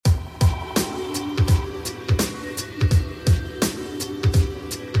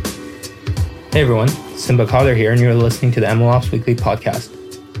Hey everyone, Simba Khadder here, and you're listening to the MLOps Weekly podcast.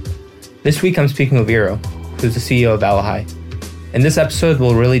 This week I'm speaking with Eero, who's the CEO of Valohai. In this episode,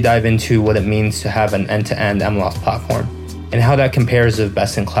 we'll really dive into what it means to have an end-to-end MLOps platform, and how that compares with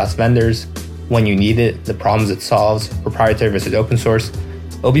best-in-class vendors, when you need it, the problems it solves, proprietary versus open source.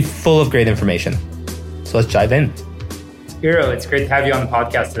 It'll be full of great information. So let's dive in. Eero, it's great to have you on the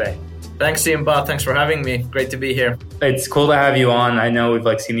podcast today. Thanks, Simba. Thanks for having me. Great to be here. It's cool to have you on. I know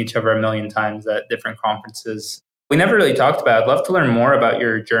we've seen each other a million times at different conferences. We never really talked about it. I'd love to learn more about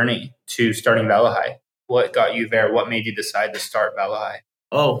your journey to starting Valohai. What got you there? What made you decide to start Valohai?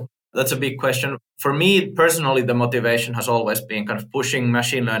 Oh, that's a big question. For me, personally, the motivation has always been kind of pushing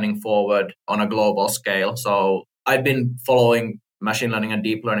machine learning forward on a global scale. So I've been following machine learning and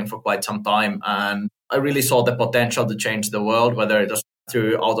deep learning for quite some time, and I really saw the potential to change the world, whether it was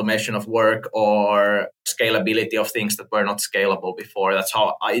through automation of work or scalability of things that were not scalable before. That's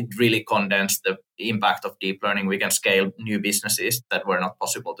how I really condensed the impact of deep learning. We can scale new businesses that were not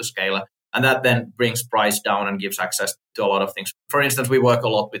possible to scale. And that then brings price down and gives access to a lot of things. For instance, we work a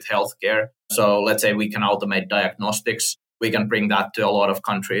lot with healthcare. So let's say we can automate diagnostics. We can bring that to a lot of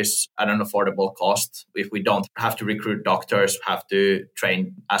countries at an affordable cost. If we don't have to recruit doctors, have to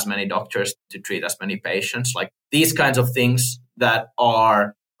train as many doctors to treat as many patients, like these kinds of things that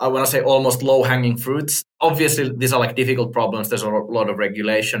are, I want to say, almost low-hanging fruits. Obviously, these are difficult problems. There's a lot of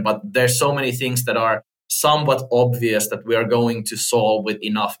regulation, but there's so many things that are somewhat obvious that we are going to solve with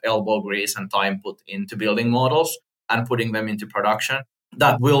enough elbow grease and time put into building models and putting them into production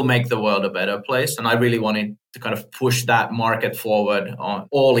that will make the world a better place. And I really wanted to kind of push that market forward on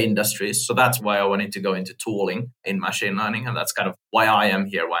all industries. So that's why I wanted to go into tooling in machine learning. And that's kind of why I am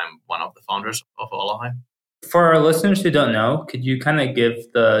here, why I'm one of the founders of Valohai. For our listeners who don't know, could you kind of give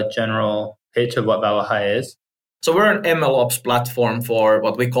the general pitch of what Valohai is? So we're an MLOps platform for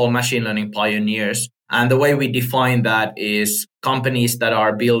what we call machine learning pioneers. And the way we define that is companies that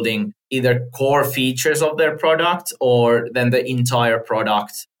are building either core features of their product or then the entire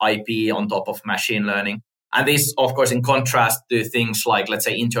product IP on top of machine learning. And this, of course, in contrast to things like, let's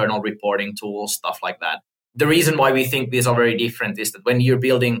say, internal reporting tools, stuff like that. The reason why we think these are very different is that when you're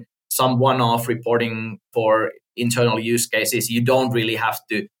building some one-off reporting for internal use cases, you don't really have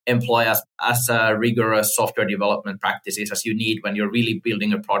to employ as rigorous software development practices as you need when you're really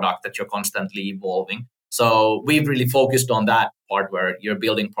building a product that you're constantly evolving. So we've really focused on that part where you're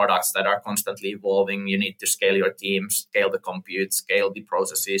building products that are constantly evolving. You need to scale your team, scale the compute, scale the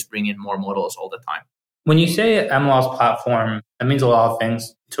processes, bring in more models all the time. When you say MLOps platform, that means a lot of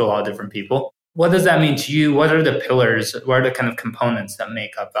things to a lot of different people. What does that mean to you? What are the pillars? What are the kind of components that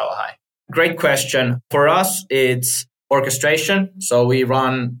make up Valohai? Great question. For us, it's orchestration. So we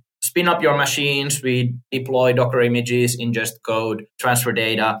spin up your machines, we deploy Docker images, ingest code, transfer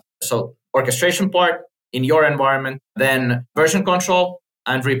data. So orchestration part in your environment, then version control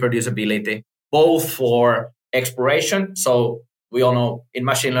and reproducibility, both for exploration. So we all know in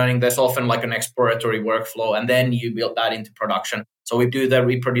machine learning, there's often an exploratory workflow, and then you build that into production. So we do the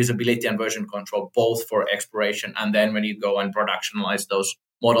reproducibility and version control, both for exploration, and then when you go and productionalize those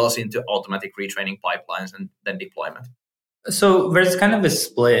models into automatic retraining pipelines and then deployment. So there's kind of a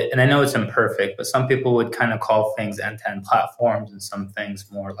split, and I know it's imperfect, but some people would kind of call things end-to-end platforms and some things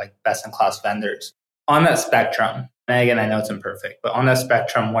more like best-in-class vendors. On that spectrum, and again, I know it's imperfect, but on that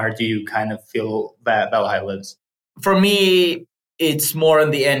spectrum, where do you kind of feel that Valohai lives? For me, it's more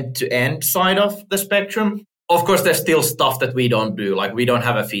on the end-to-end side of the spectrum. Of course, there's still stuff that we don't do. We don't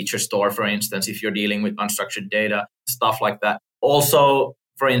have a feature store, for instance, if you're dealing with unstructured data, stuff like that. Also,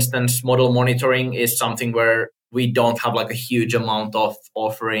 for instance, model monitoring is something where we don't have a huge amount of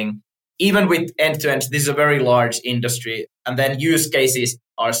offering. Even with end-to-end, this is a very large industry. And then use cases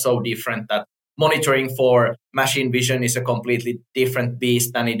are so different that monitoring for machine vision is a completely different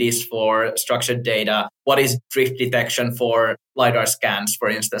beast than it is for structured data. What is drift detection for LiDAR scans, for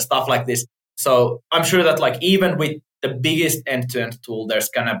instance, stuff like this. So I'm sure that even with the biggest end-to-end tool, there's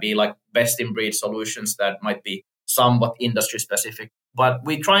going to be best-in-breed solutions that might be somewhat industry-specific. But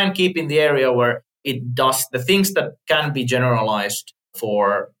we try and keep in the area where it does the things that can be generalized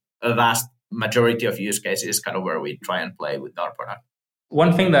for a vast majority of use cases is kind of where we try and play with our product.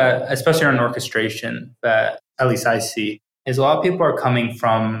 One thing that, especially on orchestration, that at least I see, is a lot of people are coming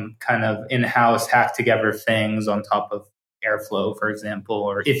from kind of in-house hack-together things on top of Airflow, for example,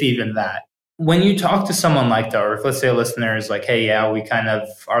 or if even that. When you talk to someone like that, or if let's say a listener is hey, yeah, we kind of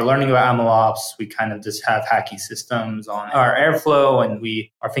are learning about MLOps, we kind of just have hacky systems on our Airflow, and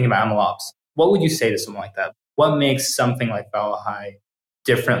we are thinking about MLOps. What would you say to someone like that? What makes something like Valohai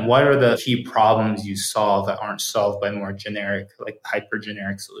different? What are the key problems you solve that aren't solved by more generic, hyper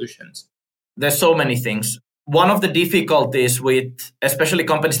generic solutions? There's so many things. One of the difficulties with especially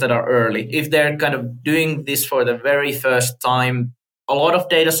companies that are early, if they're kind of doing this for the very first time, a lot of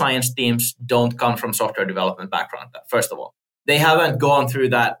data science teams don't come from software development background, first of all. They haven't gone through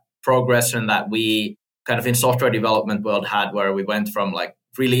that progression that we kind of in software development world had, where we went from like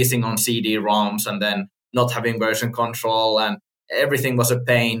releasing on CD-ROMs and then not having version control and everything was a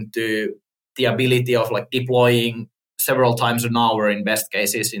pain, to the ability of like deploying several times an hour in best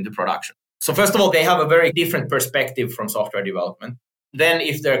cases into production. So first of all, they have a very different perspective from software development. Then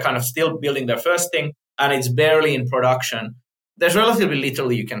if they're kind of still building their first thing and it's barely in production, there's relatively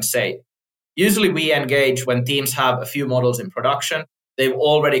little you can say. Usually we engage when teams have a few models in production. They've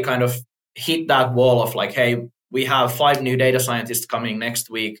already kind of hit that wall of like, hey, we have 5 new data scientists coming next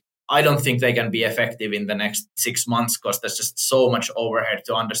week. I don't think they can be effective in the next 6 months because there's just so much overhead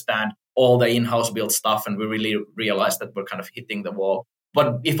to understand all the in-house built stuff. And we really realize that we're kind of hitting the wall.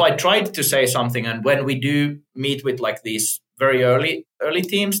 But if I tried to say something, and when we do meet with like these very early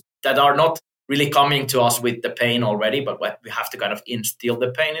teams that are not really coming to us with the pain already, but we have to kind of instill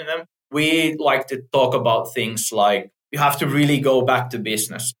the pain in them, we like to talk about things like, you have to really go back to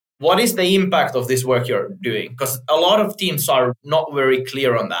business. What is the impact of this work you're doing? Because a lot of teams are not very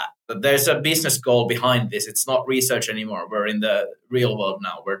clear on that. But there's a business goal behind this. It's not research anymore. We're in the real world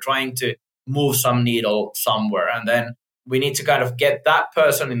now. We're trying to move some needle somewhere. And then we need to kind of get that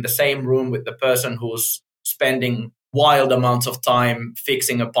person in the same room with the person who's spending wild amounts of time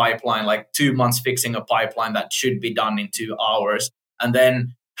fixing a pipeline, like 2 months fixing a pipeline that should be done in 2 hours. And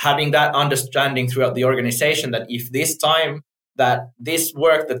then having that understanding throughout the organization that if this time that this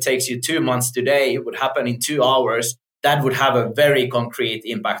work that takes you 2 months today would happen in 2 hours, that would have a very concrete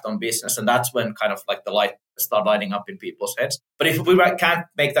impact on business. And that's when kind of like the light start lighting up in people's heads. But if we can't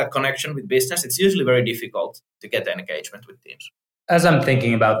make that connection with business, it's usually very difficult to get the engagement with teams. As I'm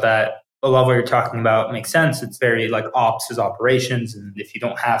thinking about that, a lot of what you're talking about makes sense. It's very like ops is operations. And if you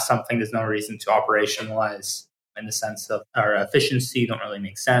don't have something, there's no reason to operationalize in the sense of our efficiency don't really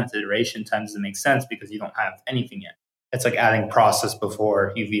make sense. Iteration times doesn't make sense because you don't have anything yet. It's like adding process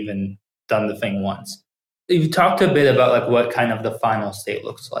before you've even done the thing once. You've talked a bit about like what kind of the final state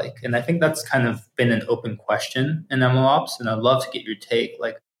looks like. And I think that's kind of been an open question in MLOps. And I'd love to get your take.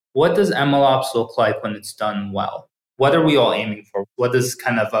 Like, what does MLOps look like when it's done well? What are we all aiming for? What does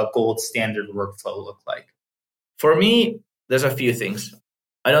kind of a gold standard workflow look like? For me, there's a few things.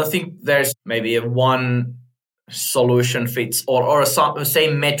 I don't think there's maybe a one solution fits all or a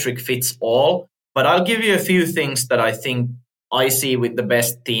same metric fits all. But I'll give you a few things that I think I see with the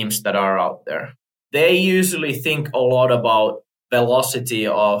best teams that are out there. They usually think a lot about velocity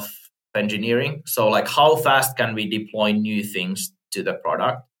of engineering. So like how fast can we deploy new things to the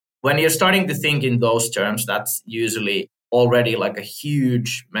product? When you're starting to think in those terms, that's usually already like a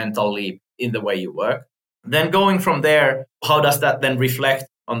huge mental leap in the way you work. Then going from there, how does that then reflect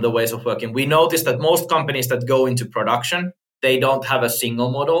on the ways of working? We notice that most companies that go into production, they don't have a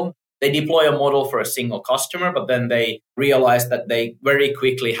single model. They deploy a model for a single customer, but then they realize that they very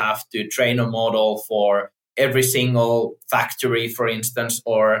quickly have to train a model for every single factory, for instance,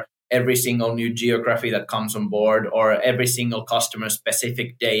 or every single new geography that comes on board, or every single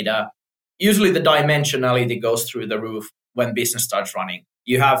customer-specific data. Usually the dimensionality goes through the roof when business starts running.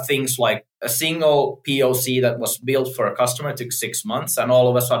 You have things like a single POC that was built for a customer took 6 months, and all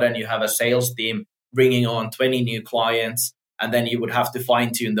of a sudden you have a sales team bringing on 20 new clients. And then you would have to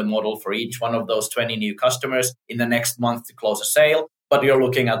fine-tune the model for each one of those 20 new customers in the next month to close a sale. But you're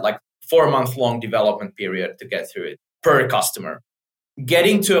looking at like 4-month-long development period to get through it per customer.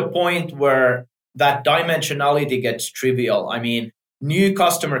 Getting to a point where that dimensionality gets trivial. I mean, new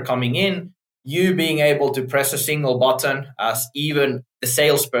customer coming in, you being able to press a single button as even the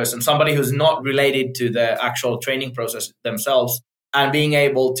salesperson, somebody who's not related to the actual training process themselves, and being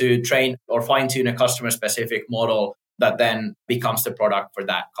able to train or fine-tune a customer-specific model that then becomes the product for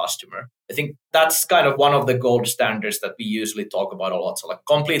that customer. I think that's kind of one of the gold standards that we usually talk about a lot. So like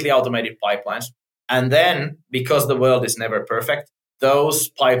completely automated pipelines. And then because the world is never perfect, those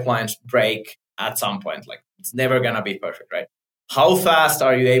pipelines break at some point. Like it's never going to be perfect, right? How fast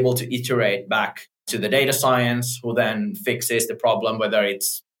are you able to iterate back to the data science who then fixes the problem, whether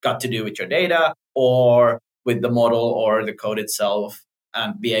it's got to do with your data or with the model or the code itself,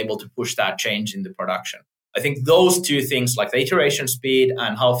 and be able to push that change into production? I think those two things, like the iteration speed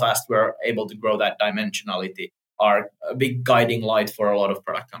and how fast we're able to grow that dimensionality, are a big guiding light for a lot of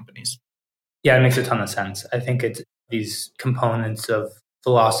product companies. Yeah, it makes a ton of sense. I think it's these components of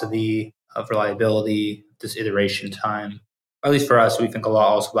velocity, of reliability, this iteration time, or at least for us, we think a lot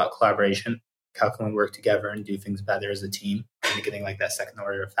also about collaboration. How can we work together and do things better as a team and getting like that second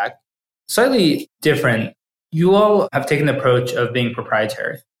order effect? Slightly different. You all have taken the approach of being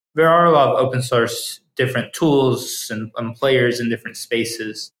proprietary. There are a lot of open source different tools and players in different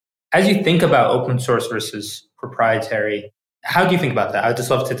spaces. As you think about open source versus proprietary, how do you think about that? I'd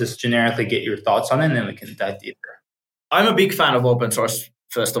just love to just generically get your thoughts on it, and then we can dive deeper. I'm a big fan of open source,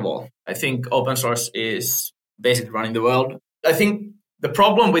 first of all. I think open source is basically running the world. I think the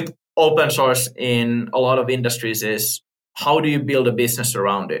problem with open source in a lot of industries is how do you build a business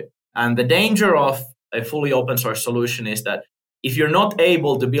around it? And the danger of a fully open source solution is that if you're not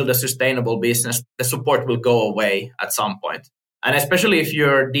able to build a sustainable business, the support will go away at some point. And especially if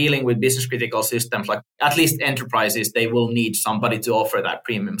you're dealing with business critical systems, like at least enterprises, they will need somebody to offer that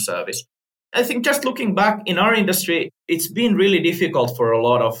premium service. I think just looking back in our industry, it's been really difficult for a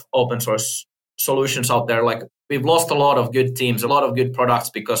lot of open source solutions out there. Like we've lost a lot of good teams, a lot of good products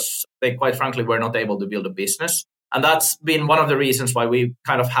because they quite frankly were not able to build a business. And that's been one of the reasons why we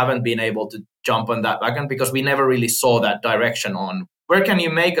kind of haven't been able to jump on that wagon, because we never really saw that direction on where can you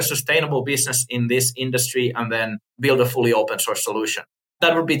make a sustainable business in this industry and then build a fully open source solution.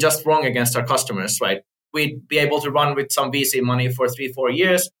 That would be just wrong against our customers, right? We'd be able to run with some VC money for 3-4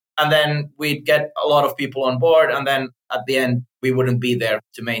 years, and then we'd get a lot of people on board. And then at the end, we wouldn't be there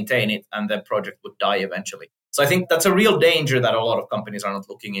to maintain it and the project would die eventually. So I think that's a real danger that a lot of companies are not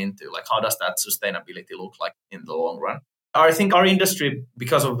looking into. Like, how does that sustainability look like in the long run? I think our industry,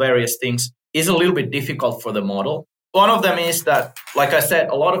 because of various things, is a little bit difficult for the model. One of them is that, like I said,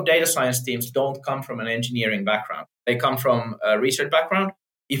 a lot of data science teams don't come from an engineering background. They come from a research background.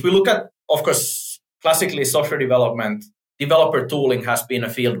 If we look at, of course, classically software development, developer tooling has been a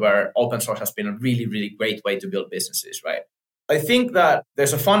field where open source has been a really, really great way to build businesses, right? I think that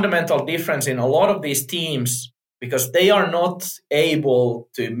there's a fundamental difference in a lot of these teams because they are not able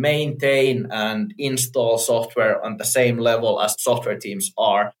to maintain and install software on the same level as software teams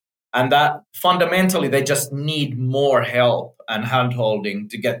are. And that fundamentally, they just need more help and handholding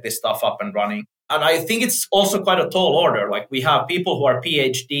to get this stuff up and running. And I think it's also quite a tall order. Like we have people who are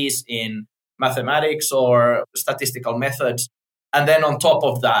PhDs in mathematics or statistical methods. And then on top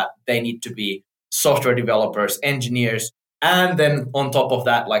of that, they need to be software developers, engineers, and then on top of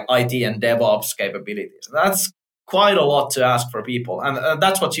that, like IT and DevOps capabilities. That's quite a lot to ask for people. And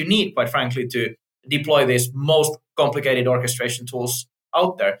that's what you need, quite frankly, to deploy these most complicated orchestration tools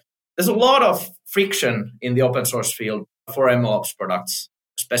out there. There's a lot of friction in the open source field for MLOps products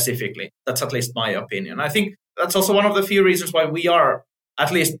specifically. That's at least my opinion. I think that's also one of the few reasons why we are,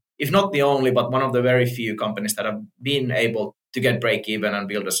 at least, if not the only, but one of the very few companies that have been able to get break even and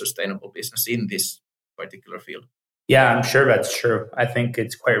build a sustainable business in this particular field. Yeah, I'm sure that's true. I think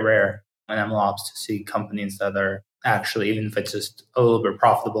it's quite rare in MLOps to see companies that are actually, even if it's just a little bit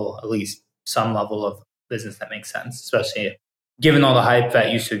profitable, at least some level of business that makes sense, especially given all the hype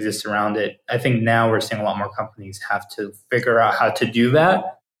that used to exist around it. I think now we're seeing a lot more companies have to figure out how to do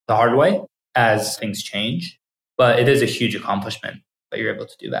that the hard way as things change. But it is a huge accomplishment that you're able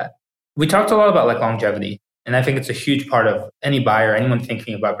to do that. We talked a lot about like longevity. And I think it's a huge part of any buyer, anyone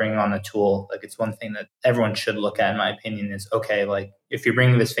thinking about bringing on a tool. Like it's one thing that everyone should look at, in my opinion, is okay, like if you're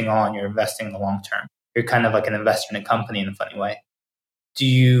bringing this thing on, you're investing in the long term. You're kind of like an investor in a company in a funny way. Do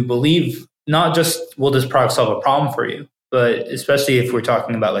you believe not just will this product solve a problem for you, but especially if we're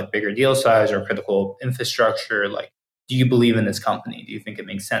talking about like bigger deal size or critical infrastructure, like do you believe in this company? Do you think it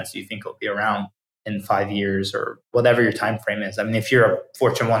makes sense? Do you think it'll be around in 5 years or whatever your time frame is? I mean, if you're a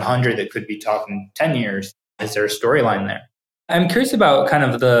Fortune 100 that could be talking 10 years, is there a storyline there? I'm curious about kind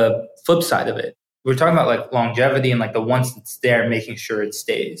of the flip side of it. We're talking about like longevity and like the once it's there, making sure it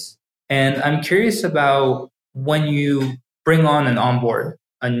stays. And I'm curious about when you bring on and onboard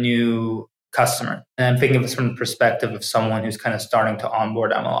a new customer, and I'm thinking of this from the perspective of someone who's kind of starting to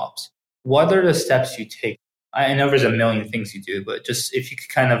onboard MLOps. What are the steps you take? I know there's a million things you do, but just if you could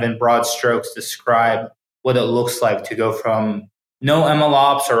kind of in broad strokes describe what it looks like to go from no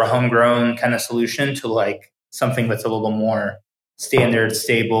MLOps or a homegrown kind of solution to like something that's a little more standard,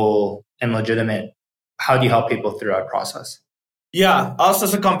 stable, and legitimate. How do you help people through that process? Yeah, us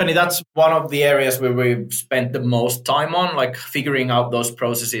as a company, that's one of the areas where we've spent the most time on, like figuring out those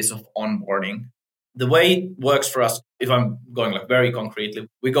processes of onboarding. The way it works for us, if I'm going like very concretely,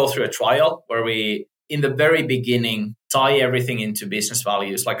 we go through a trial where we, in the very beginning, tie everything into business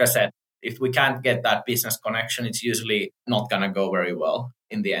values. Like I said, if we can't get that business connection, it's usually not going to go very well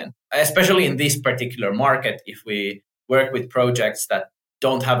in the end. Especially in this particular market, if we work with projects that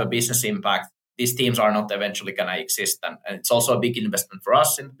don't have a business impact, these teams are not eventually going to exist. And it's also a big investment for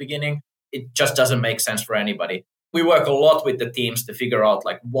us in the beginning. It just doesn't make sense for anybody. We work a lot with the teams to figure out,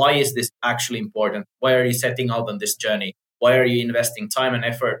 like, why is this actually important? Why are you setting out on this journey? Why are you investing time and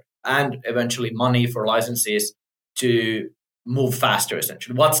effort? and eventually money for licenses to move faster,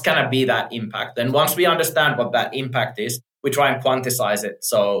 essentially. What's going to be that impact? And once we understand what that impact is, we try and quantize it.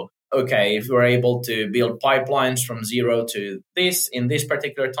 So, okay, if we're able to build pipelines from 0 to this in this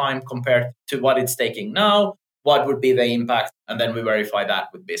particular time compared to what it's taking now, what would be the impact? And then we verify that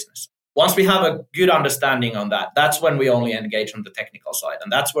with business. Once we have a good understanding on that, that's when we only engage on the technical side.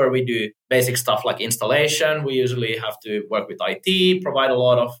 And that's where we do basic stuff like installation. We usually have to work with IT, provide a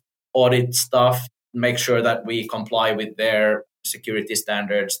lot of audit stuff, make sure that we comply with their security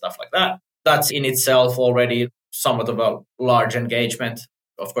standards, stuff like that. That's in itself already somewhat of a large engagement,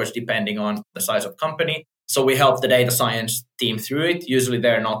 of course, depending on the size of company. So we help the data science team through it. Usually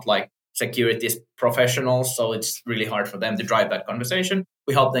they're not like security professionals, so it's really hard for them to drive that conversation.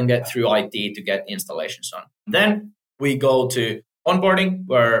 We help them get through IT to get installations on. Then we go to onboarding,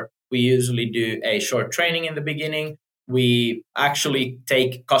 where we usually do a short training in the beginning. We actually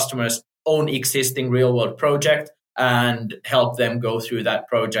take customers' own existing real-world project and help them go through that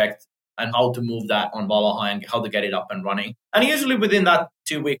project and how to move that on Valohai and how to get it up and running. And usually within that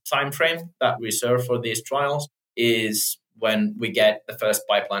 2-week time frame that we serve for these trials is when we get the first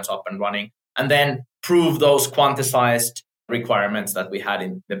pipelines up and running, and then prove those quantized requirements that we had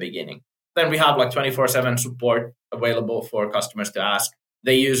in the beginning. Then we have like 24/7 support available for customers to ask.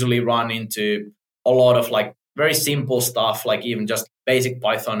 They usually run into a lot of like very simple stuff, like even just basic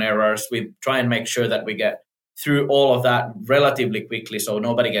Python errors. We try and make sure that we get through all of that relatively quickly so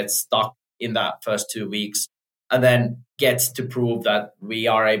nobody gets stuck in that first 2 weeks, and then gets to prove that we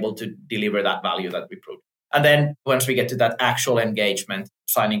are able to deliver that value that we proved. And then once we get to that actual engagement,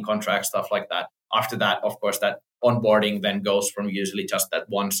 signing contracts, stuff like that, after that, of course, that onboarding then goes from usually just that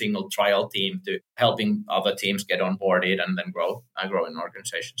one single trial team to helping other teams get onboarded and then grow in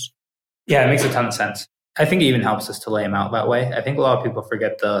organizations. Yeah, it makes a ton of sense. I think it even helps us to lay them out that way. I think a lot of people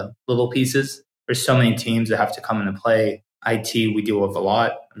forget the little pieces. There's so many teams that have to come into play. IT, we deal with a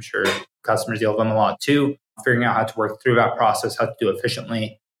lot. I'm sure customers deal with them a lot too. Figuring out how to work through that process, how to do it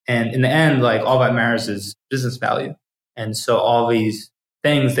efficiently. And in the end, like all that matters is business value. And so all these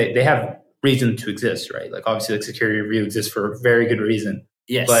things, they have reason to exist, right? Like obviously like security review exists for a very good reason.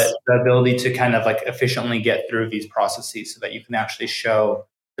 Yes. But the ability to kind of like efficiently get through these processes so that you can actually show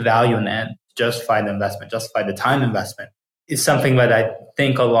the value in the end, justify the investment, justify the time investment, is something that I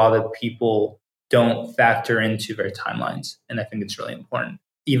think a lot of people don't factor into their timelines. And I think it's really important.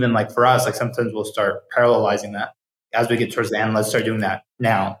 Even like for us, like sometimes we'll start parallelizing that. As we get towards the end, let's start doing that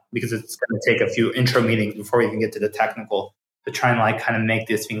now, because it's going to take a few intro meetings before we even get to the technical to try and like kind of make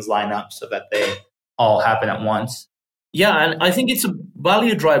these things line up so that they all happen at once. Yeah, and I think it's a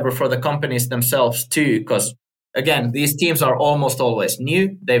value driver for the companies themselves too, because again, these teams are almost always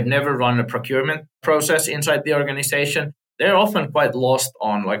new. They've never run a procurement process inside the organization. They're often quite lost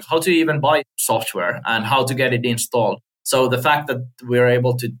on like how to even buy software and how to get it installed. So the fact that we're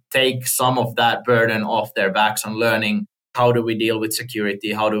able to take some of that burden off their backs and learning how do we deal with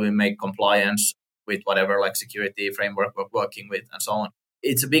security, how do we make compliance with whatever like security framework we're working with and so on.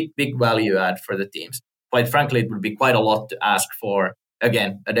 It's a big value add for the teams. Quite frankly, it would be quite a lot to ask for,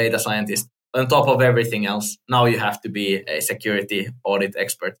 again, a data scientist. On top of everything else, now you have to be a security audit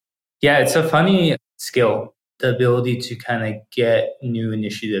expert. Yeah, it's a funny skill, the ability to kind of get new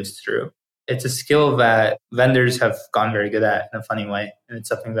initiatives through. It's a skill that vendors have gotten very good at in a funny way. And it's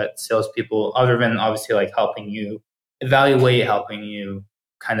something that salespeople, other than obviously like helping you evaluate, helping you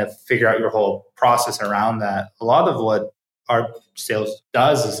kind of figure out your whole process around that, a lot of what our sales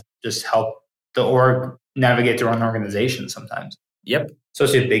does is just help the org navigate their own organization sometimes. Yep.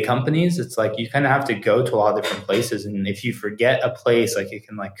 Especially with big companies, it's like you kind of have to go to a lot of different places. And if you forget a place, like it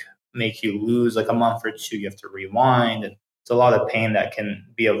can like make you lose like a month or two. You have to rewind. And it's a lot of pain that can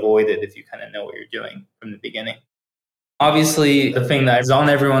be avoided if you kind of know what you're doing from the beginning. Obviously, the thing that is on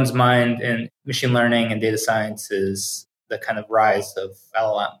everyone's mind in machine learning and data science is the kind of rise of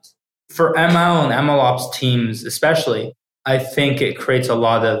LLMs. For ML and MLOps teams especially, I think it creates a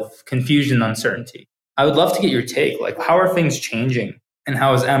lot of confusion and uncertainty. I would love to get your take. Like, how are things changing? And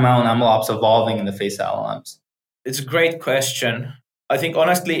how is ML and MLOps evolving in the face of LLMs? It's a great question. I think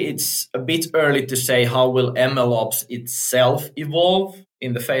honestly, it's a bit early to say how will MLOps itself evolve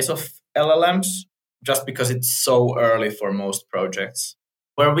in the face of LLMs, just because it's so early for most projects.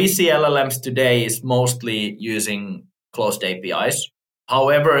 Where we see LLMs today is mostly using closed APIs.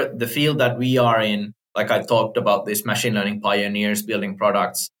 However, the field that we are in, like I talked about, these machine learning pioneers building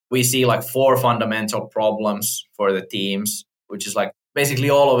products, we see like 4 fundamental problems for the teams, which is like basically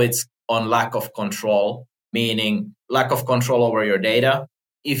all of it's on lack of control, meaning lack of control over your data.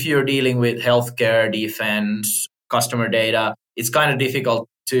 If you're dealing with healthcare, defense, customer data, it's kind of difficult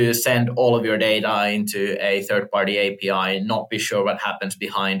to send all of your data into a third-party API, not be sure what happens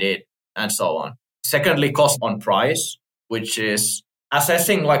behind it, and so on. Secondly, cost on price, which is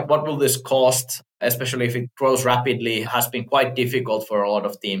assessing like what will this cost, especially if it grows rapidly, has been quite difficult for a lot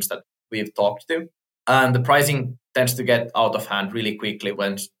of teams that we've talked to. And the pricing tends to get out of hand really quickly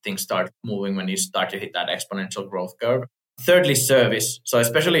when things start moving, when you start to hit that exponential growth curve. Thirdly, service. So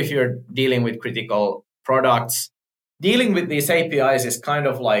especially if you're dealing with critical products, dealing with these APIs is kind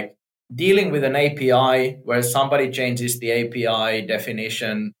of like dealing with an API where somebody changes the API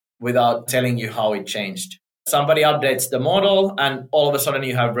definition without telling you how it changed. Somebody updates the model and all of a sudden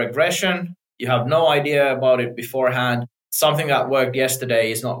you have regression. You have no idea about it beforehand. Something that worked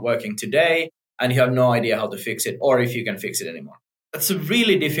yesterday is not working today, and you have no idea how to fix it or if you can fix it anymore. It's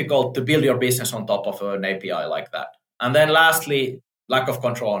really difficult to build your business on top of an API like that. And then lastly, lack of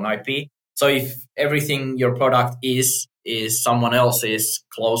control on IP. So if everything your product is someone else's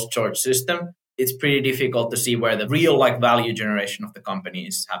closed source system, it's pretty difficult to see where the real value generation of the company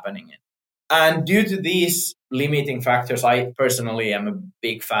is happening in. And due to these limiting factors, I personally am a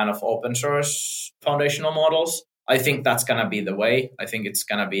big fan of open source foundational models. I think that's going to be the way. I think it's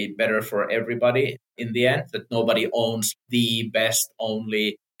going to be better for everybody in the end, that nobody owns the best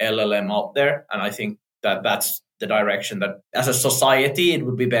only LLM out there. And I think that that's the direction that as a society, it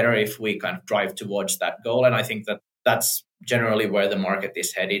would be better if we kind of drive towards that goal. And I think that that's generally where the market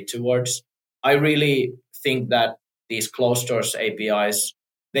is headed towards. I really think that these closed source APIs,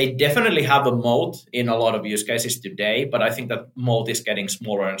 they definitely have a moat in a lot of use cases today, but I think that moat is getting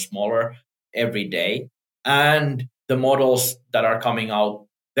smaller and smaller every day. And the models that are coming out,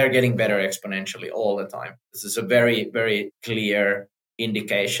 they're getting better exponentially all the time. This is a very, very clear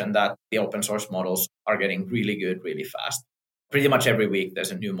indication that the open source models are getting really good, really fast. Pretty much every week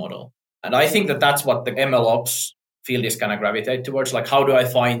there's a new model. And I think that that's what the MLOps field is going to gravitate towards. Like, how do I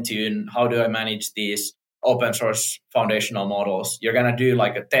fine tune? How do I manage these open source foundational models? You're going to do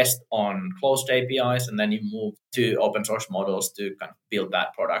like a test on closed APIs, and then you move to open source models to kind of build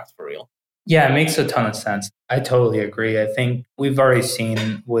that product for real. Yeah, it makes a ton of sense. I totally agree. I think we've already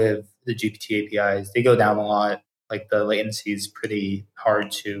seen with the GPT APIs, they go down a lot. Like the latency is pretty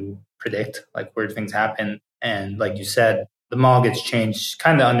hard to predict, like where things happen. And like you said, the model gets changed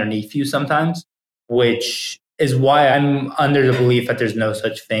kind of underneath you sometimes, which is why I'm under the belief that there's no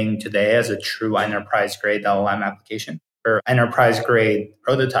such thing today as a true enterprise grade LLM application or enterprise grade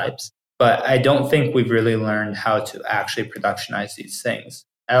prototypes. But I don't think we've really learned how to actually productionize these things.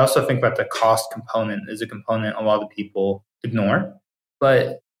 I also think that the cost component is a component a lot of people ignore.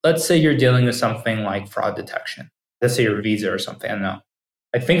 But let's say you're dealing with something like fraud detection. Let's say your Visa or something, I don't know.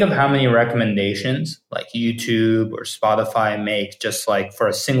 I think of how many recommendations like YouTube or Spotify make just like for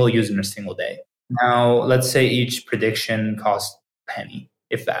a single user in a single day. Now, let's say each prediction costs a penny,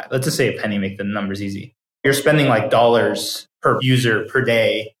 if that. Let's just say a penny, make the numbers easy. You're spending like dollars per user per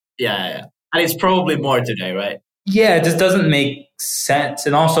day. Yeah. And it's probably more today, right? Yeah, it just doesn't make sense.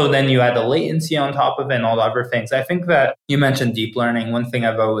 And also then you add the latency on top of it and all the other things. I think that you mentioned deep learning. One thing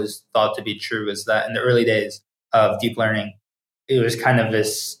I've always thought to be true is that in the early days of deep learning, it was kind of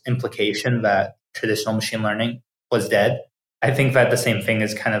this implication that traditional machine learning was dead. I think that the same thing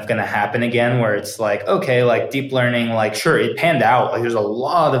is kind of going to happen again, where it's like, okay, like deep learning, like sure, it panned out. Like there's a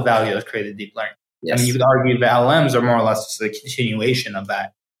lot of value that's created in deep learning. Yes. I mean, you could argue the LLMs are more or less just a continuation of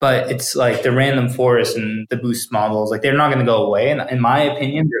that. But it's like the random forest and the boost models, like they're not going to go away. And in my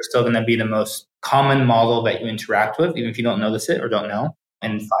opinion, they're still going to be the most common model that you interact with, even if you don't notice it or don't know,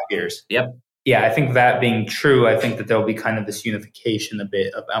 in 5 years. Yep. Yeah, I think that being true, I think that there'll be kind of this unification a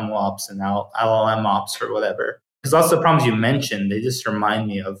bit of MLOps and LLM ops or whatever. Because lots of the problems you mentioned, they just remind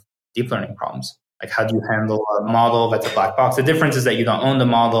me of deep learning problems. Like how do you handle a model that's a black box? The difference is that you don't own the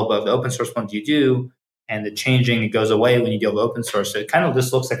model, but the open source ones you do. And the changing, it goes away when you deal with open source. So it kind of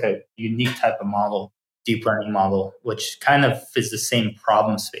just looks like a unique type of model, deep learning model, which kind of is the same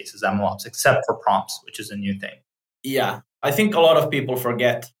problem space as MLOps, except for prompts, which is a new thing. Yeah, I think a lot of people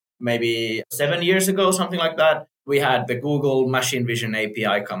forget maybe 7 years ago, something like that, we had the Google Machine Vision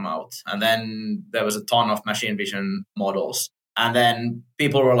API come out. And then there was a ton of machine vision models. And then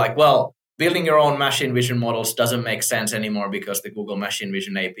people were like, well, building your own machine vision models doesn't make sense anymore because the Google Machine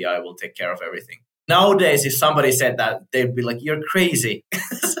Vision API will take care of everything. Nowadays, if somebody said that, they'd be like, you're crazy.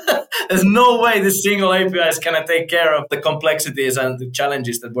 There's no way this single API is going to take care of the complexities and the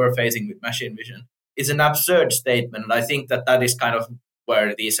challenges that we're facing with machine vision. It's an absurd statement. And I think that that is kind of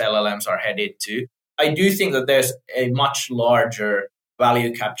where these LLMs are headed to. I do think that there's a much larger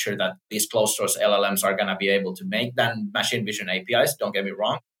value capture that these closed source LLMs are going to be able to make than machine vision APIs, don't get me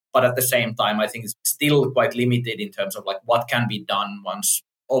wrong. But at the same time, I think it's still quite limited in terms of like what can be done once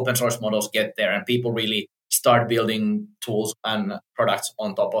open source models get there and people really start building tools and products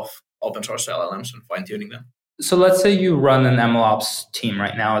on top of open source LLMs and fine-tuning them. So let's say you run an MLOps team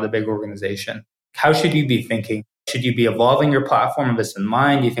right now at a big organization. How should you be thinking? Should you be evolving your platform with this in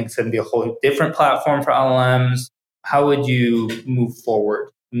mind? Do you think it's going to be a whole different platform for LLMs? How would you move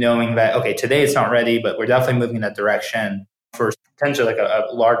forward knowing that, okay, today it's not ready, but we're definitely moving in that direction for potentially like a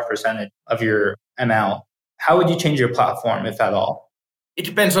large percentage of your ML? How would you change your platform, if at all? It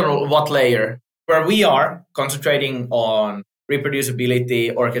depends on what layer. Where we are concentrating on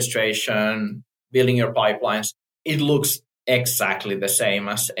reproducibility, orchestration, building your pipelines, it looks exactly the same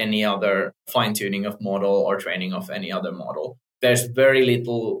as any other fine-tuning of model or training of any other model. There's very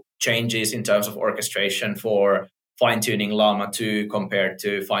little changes in terms of orchestration for fine-tuning Llama 2 compared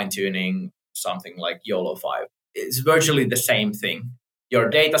to fine-tuning something like YOLO 5. It's virtually the same thing. Your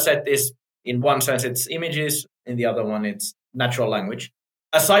data set is, in one sense, it's images, in the other one, it's natural language.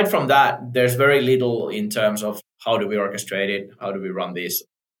 Aside from that, there's very little in terms of how do we orchestrate it, how do we run these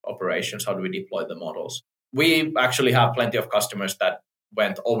operations, how do we deploy the models. We actually have plenty of customers that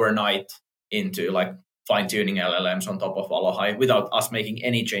went overnight into like fine-tuning LLMs on top of Valohai without us making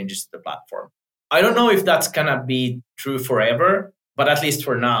any changes to the platform. I don't know if that's going to be true forever, but at least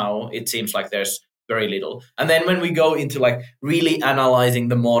for now, it seems like there's very little. And then when we go into like really analyzing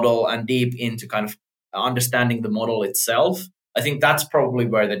the model and deep into kind of understanding the model itself, I think that's probably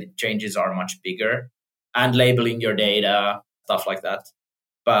where the changes are much bigger, and labeling your data, stuff like that.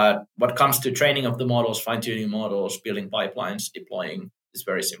 But what comes to training of the models, fine-tuning models, building pipelines, deploying is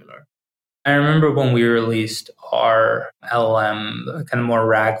very similar. I remember when we released our LLM, kind of more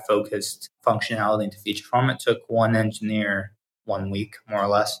RAG-focused functionality into feature form, it took one engineer 1 week, more or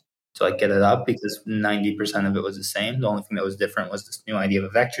less, to like get it up because 90% of it was the same. The only thing that was different was this new idea of a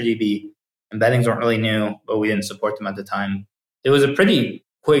vector DB. Embeddings weren't really new, but we didn't support them at the time. It was a pretty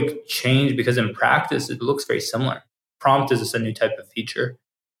quick change because in practice, it looks very similar. Prompt is just a new type of feature.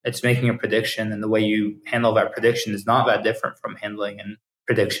 It's making a prediction, and the way you handle that prediction is not that different from handling a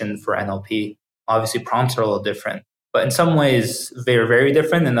prediction for NLP. Obviously, prompts are a little different, but in some ways, they're very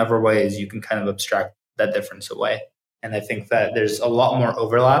different. In other ways, you can kind of abstract that difference away. And I think that there's a lot more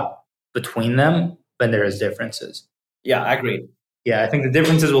overlap between them than there is differences. Yeah, I agree. Yeah, I think the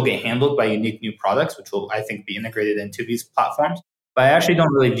differences will get handled by unique new products, which will, I think, be integrated into these platforms. But I actually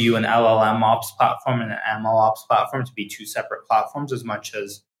don't really view an LLM ops platform and an MLOps platform to be two separate platforms as much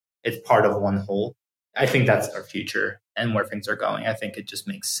as it's part of one whole. I think that's our future and where things are going. I think it just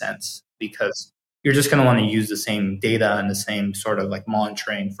makes sense because you're just going to want to use the same data and the same sort of like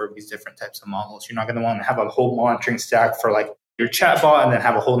monitoring for these different types of models. You're not going to want to have a whole monitoring stack for like your chatbot and then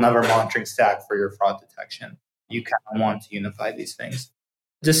have a whole nother monitoring stack for your fraud detection. You kind of want to unify these things.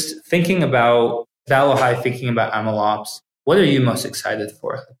 Just thinking about Valohai, thinking about MLOps, what are you most excited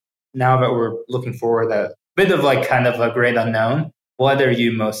for? Now that we're looking forward at a bit of like kind of a great unknown, what are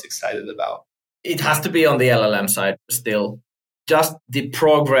you most excited about? It has to be on the LLM side still. Just the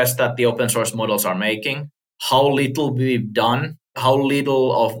progress that the open source models are making, how little we've done, how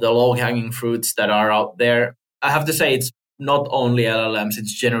little of the low-hanging fruits that are out there. I have to say it's not only LLMs,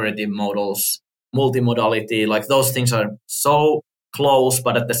 it's generative models, multimodality, like those things are so close,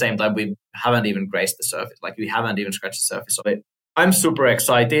 but at the same time, we haven't even grazed the surface. Like we haven't even scratched the surface of it. I'm super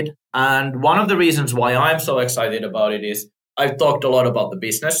excited. And one of the reasons why I'm so excited about it is I've talked a lot about the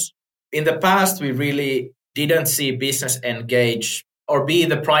business. In the past, we really didn't see business engage or be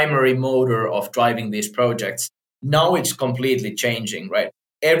the primary motor of driving these projects. Now it's completely changing, right?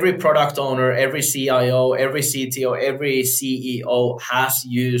 Every product owner, every CIO, every CTO, every CEO has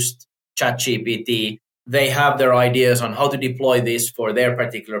used ChatGPT. They have their ideas on how to deploy this for their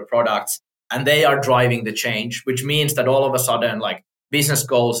particular products, and they are driving the change, which means that all of a sudden, like business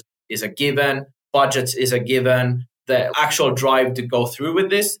goals is a given, budgets is a given, the actual drive to go through with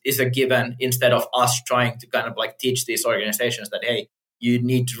this is a given instead of us trying to kind of like teach these organizations that, hey, you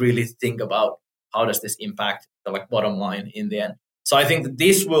need to really think about how does this impact the like bottom line in the end. So I think that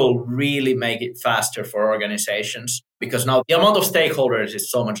this will really make it faster for organizations because now the amount of stakeholders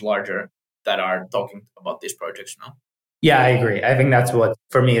is so much larger that are talking about these projects now. Yeah, I agree. I think that's what,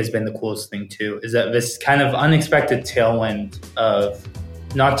 for me, has been the coolest thing too, is that this kind of unexpected tailwind of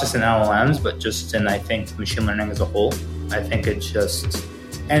not just in LLMs, but just in, I think, machine learning as a whole. I think it's just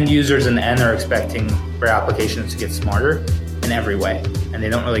end users and N are expecting their applications to get smarter in every way. And they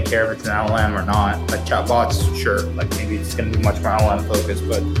don't really care if it's an LLM or not. Like chatbots, sure, like maybe it's going to be much more LLM focused,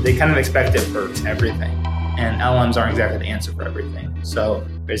 but they kind of expect it for everything. And LLMs aren't exactly the answer for everything. So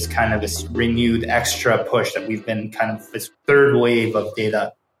there's kind of this renewed extra push that we've been kind of this third wave of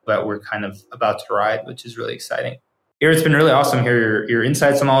data that we're kind of about to ride, which is really exciting. Eero, it's been really awesome to hear your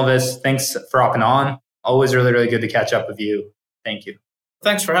insights on all of this. Thanks for hopping on. Always really, really good to catch up with you. Thank you.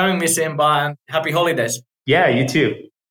 Thanks for having me, Simba, and happy holidays. Yeah, you too.